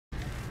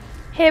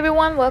Hey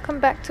everyone, welcome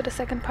back to the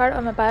second part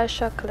of my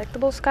Bioshock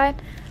Collectibles guide.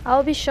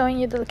 I'll be showing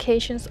you the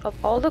locations of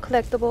all the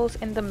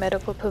collectibles in the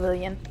medical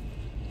pavilion.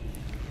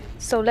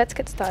 So let's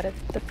get started.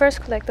 The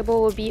first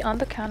collectible will be on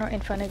the counter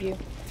in front of you.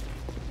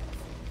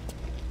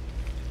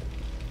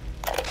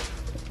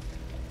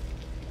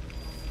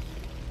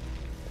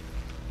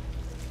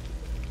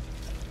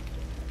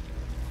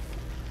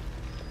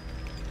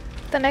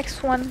 The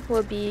next one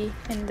will be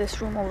in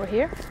this room over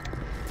here.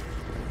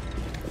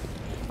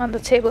 On the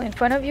table in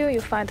front of you,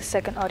 you'll find the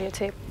second audio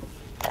tape.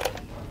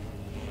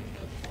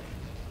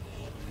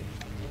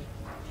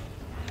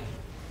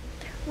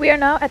 We are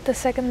now at the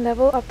second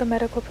level of the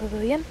medical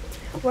pavilion,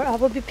 where I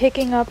will be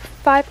picking up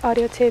 5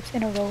 audio tapes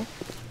in a row.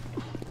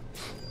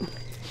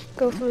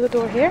 Go through the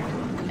door here,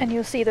 and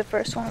you'll see the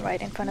first one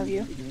right in front of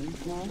you.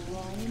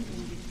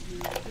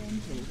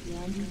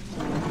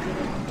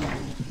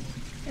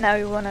 Now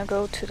you want to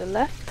go to the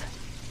left.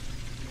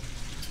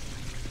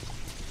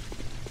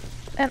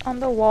 And on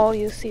the wall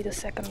you'll see the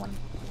second one.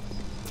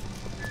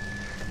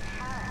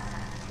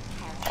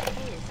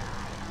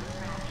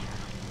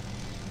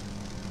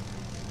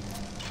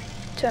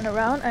 Turn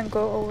around and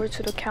go over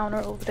to the counter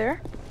over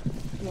there.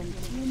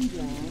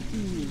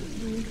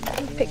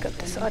 Pick up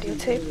this audio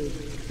tape.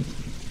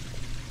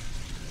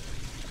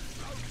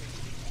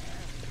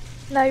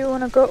 Now you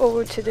want to go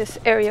over to this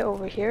area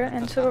over here,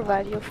 and to the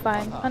right you'll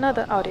find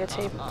another audio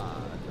tape.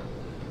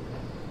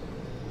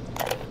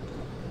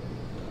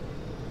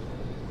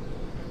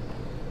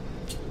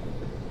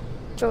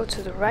 Go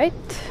to the right,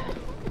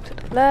 to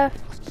the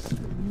left,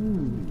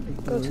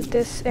 go to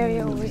this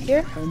area over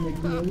here.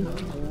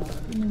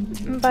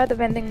 And by the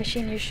vending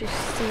machine you should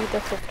see the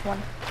 5th one.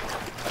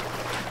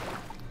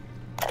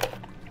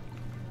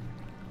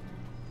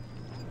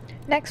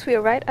 Next we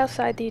are right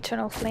outside the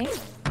Eternal Flame.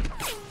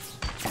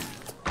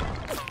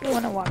 You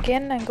want to walk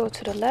in and go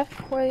to the left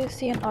where you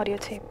see an audio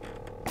tape.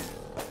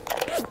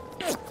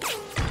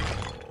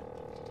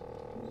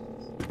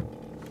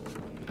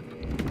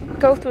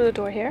 Go through the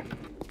door here.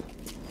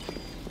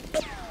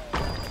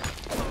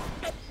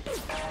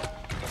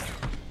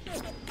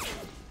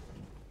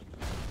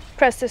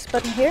 Press this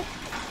button here.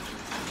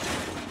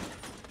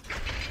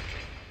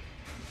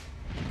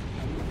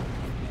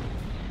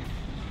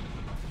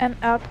 And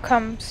out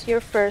comes your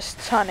first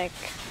Tonic.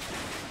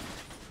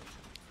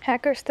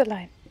 Hacker's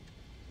Delight.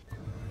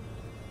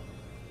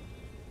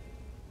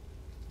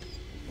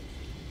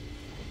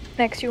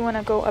 Next you want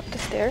to go up the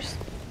stairs.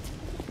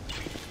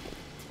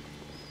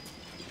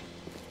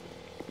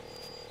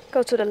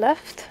 Go to the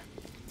left.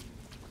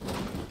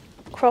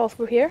 Crawl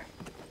through here.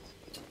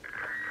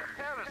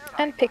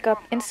 And pick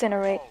up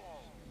Incinerate.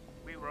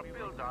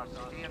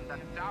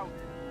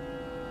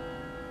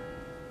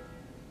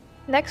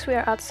 Next we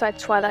are outside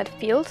Twilight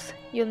Fields.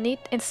 You'll need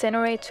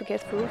Incinerate to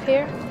get through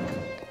here.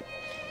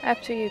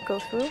 After you go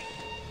through,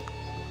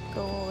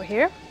 go over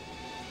here.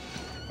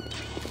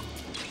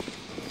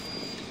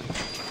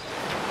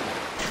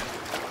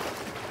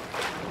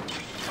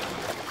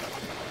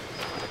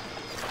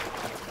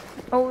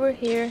 Over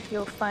here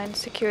you'll find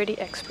Security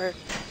Expert.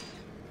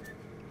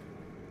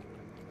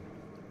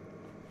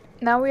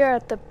 Now we are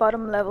at the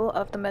bottom level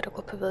of the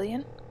medical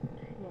pavilion.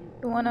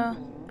 You wanna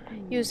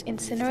use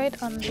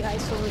Incinerate on the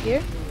ice over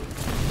here.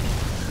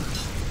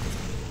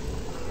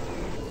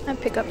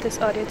 And pick up this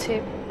audio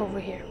tape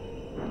over here.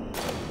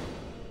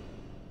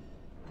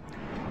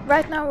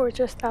 Right now we're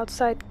just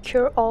outside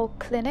Cure All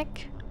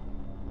Clinic.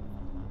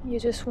 You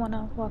just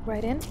wanna walk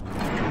right in.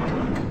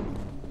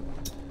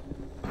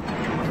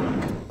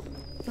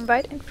 And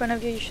right in front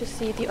of you, you should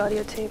see the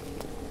audio tape.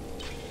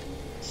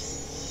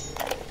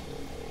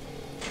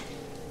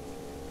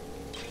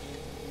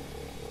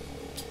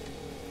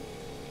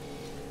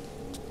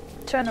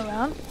 Turn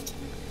around.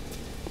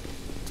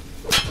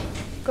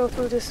 Go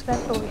through this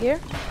vent over here.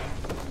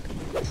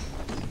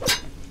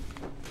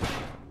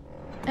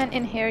 And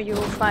in here you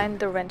will find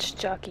the wrench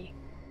Jockey.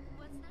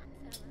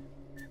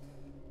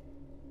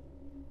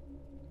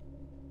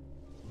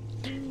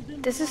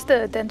 This is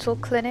the dental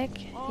clinic.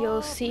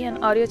 You'll see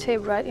an audio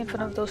tape right in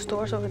front of those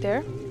doors over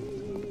there.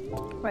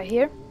 Right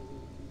here.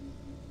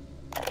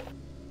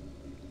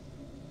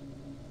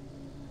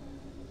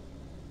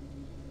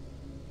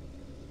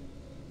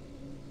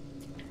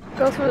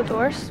 Go through the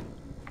doors.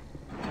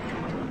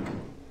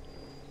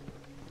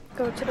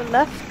 Go to the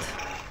left.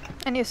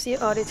 And you see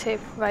audio tape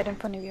right in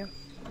front of you.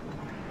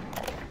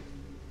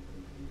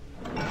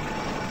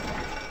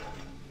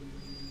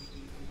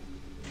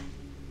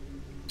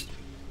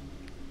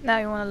 Now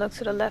you want to look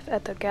to the left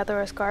at the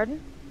Gatherer's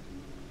Garden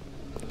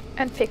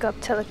and pick up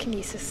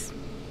Telekinesis.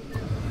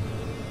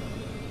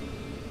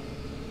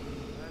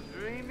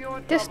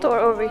 This door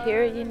over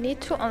here you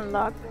need to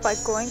unlock by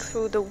going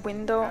through the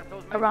window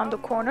around the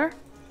corner.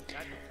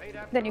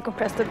 Then you can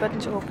press the button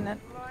to open it.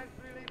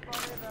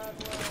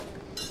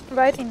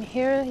 Right in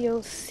here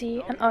you'll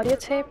see an audio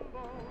tape.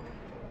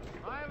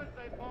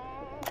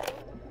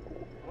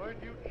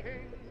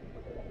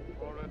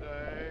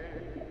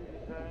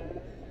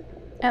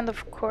 And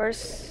of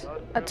course,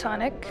 a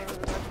Tonic,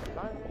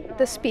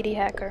 the speedy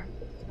hacker.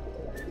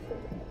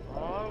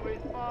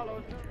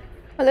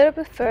 A little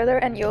bit further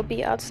and you'll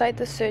be outside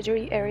the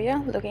surgery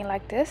area, looking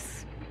like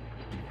this.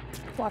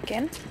 Walk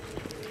in,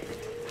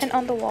 and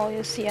on the wall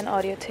you'll see an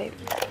audio tape.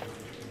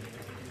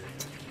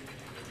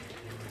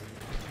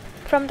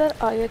 From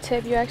that audio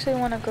tape you actually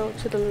want to go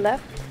to the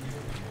left,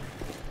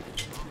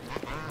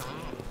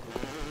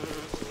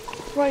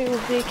 where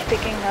you'll be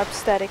picking up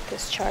static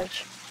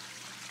discharge.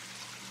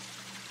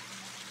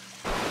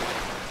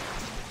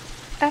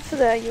 After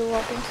that you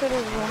walk into the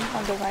room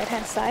on the right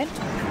hand side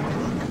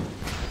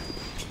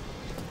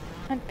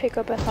and pick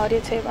up an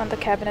audio tape on the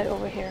cabinet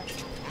over here.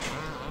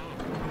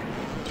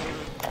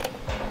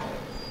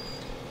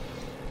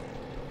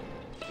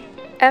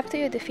 After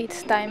you defeat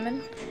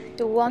Steinman,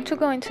 you'll want to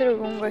go into the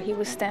room where he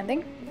was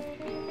standing.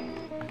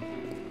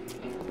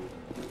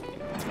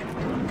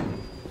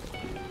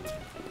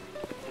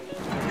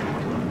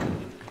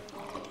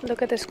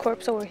 Look at this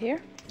corpse over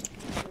here.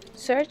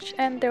 Search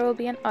and there will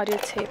be an audio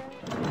tape.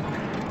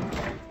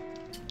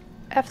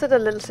 After the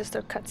little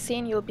sister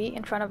cutscene, you'll be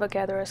in front of a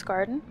gatherer's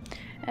garden,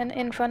 and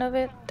in front of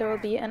it there will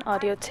be an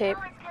audio tape,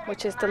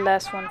 which is the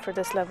last one for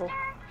this level. Not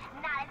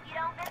if you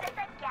don't visit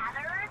the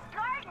gatherer's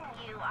garden,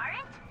 you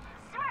aren't.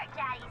 Smart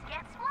daddies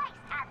get sliced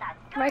at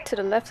the Right to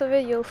the left of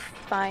it you'll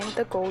find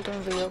the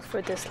golden reel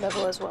for this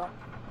level as well.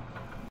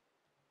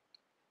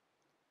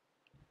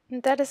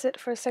 And that is it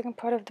for the second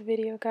part of the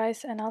video,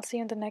 guys, and I'll see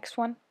you in the next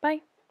one.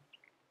 Bye!